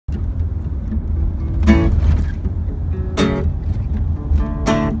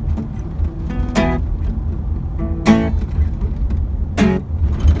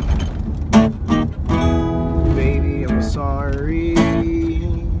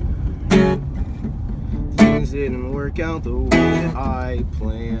didn't work out the way that I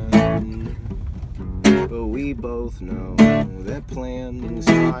planned. But we both know that planning's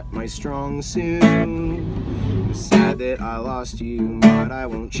not my strong suit. I'm sad that I lost you, but I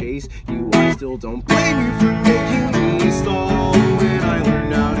won't chase you. I still don't blame you for making me stall when I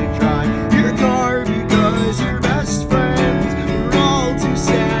learned how to drive.